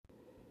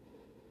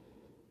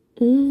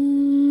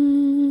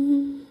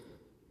Mm,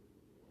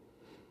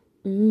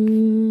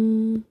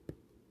 mm,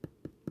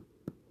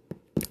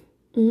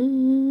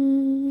 mm,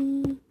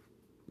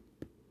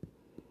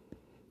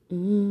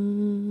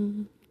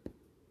 mm,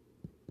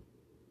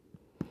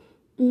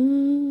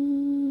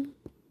 mm,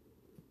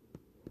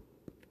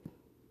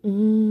 mm,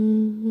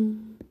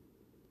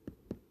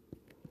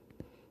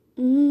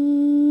 mm,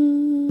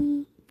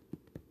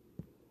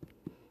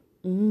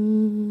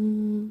 mm,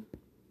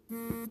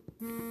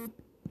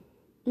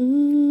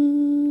 mm,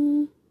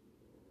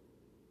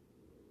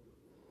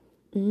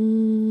 mm,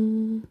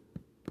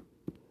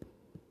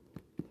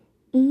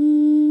 mm,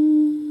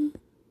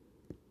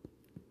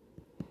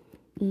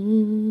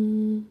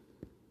 mm,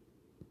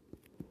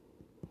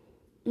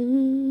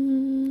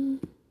 mm,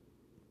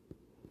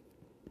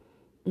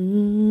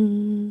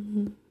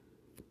 mm,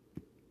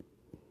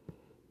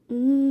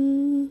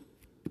 mm,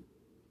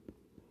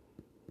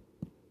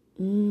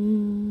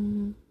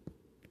 mm.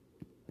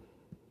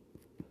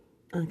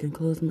 I can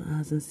close my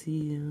eyes and see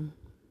you.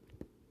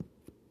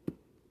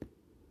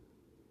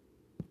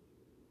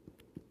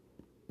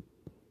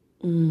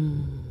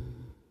 Mm.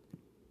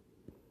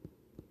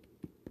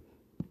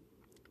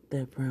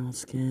 That brown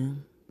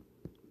skin,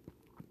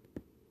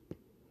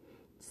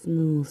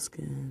 smooth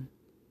skin,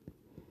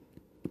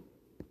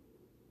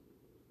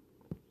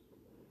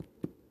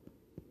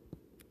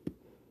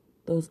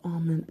 those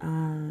almond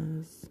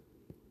eyes,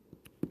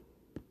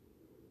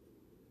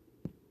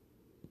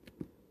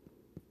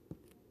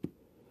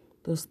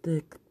 those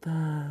thick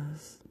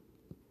thighs,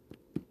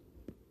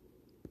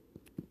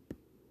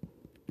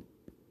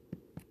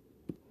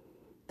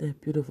 that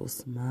beautiful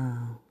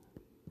smile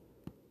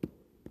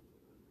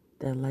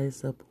that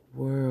lights up a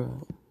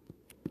world.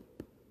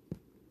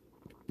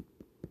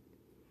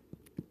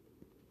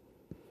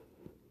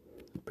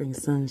 Bring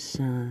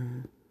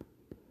sunshine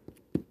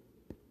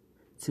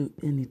to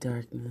any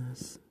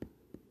darkness.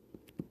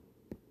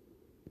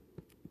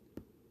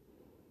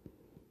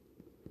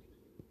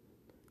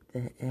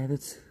 That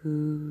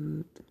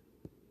attitude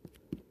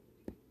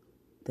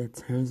that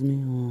turns me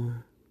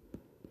on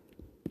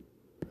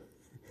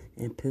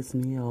and pisses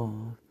me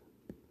off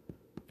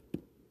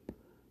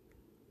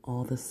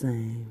all the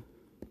same.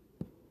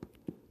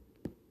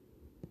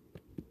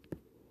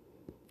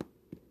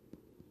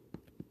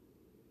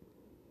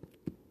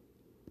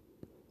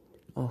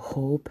 A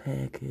whole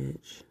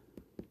package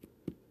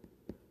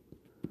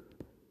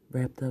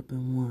wrapped up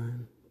in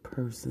one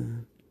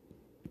person.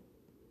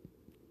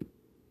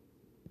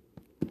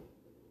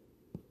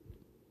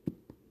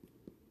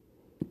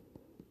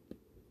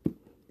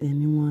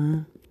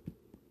 Anyone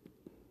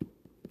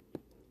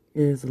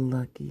is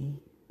lucky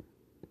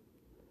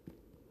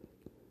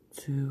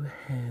to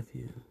have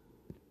you.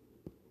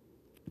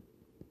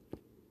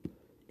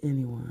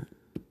 Anyone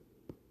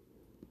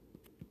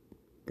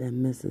that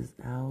misses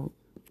out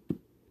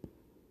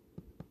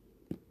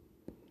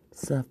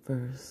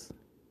suffers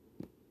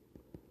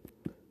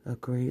a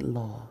great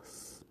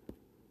loss.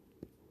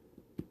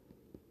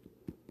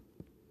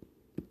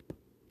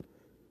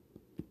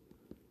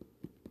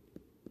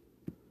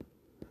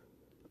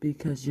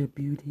 Because your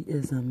beauty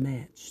is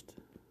unmatched.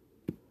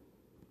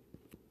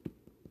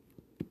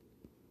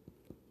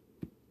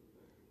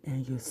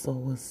 And your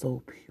soul is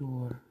so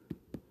pure.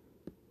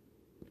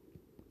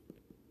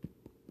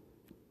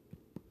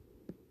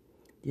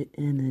 Your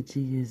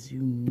energy is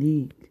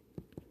unique.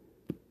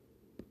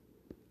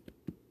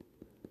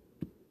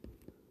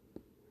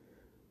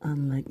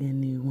 Unlike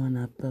anyone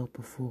I've felt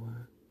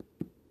before.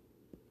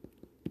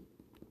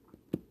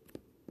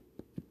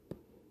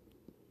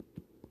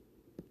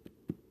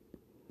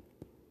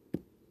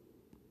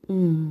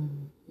 Mm.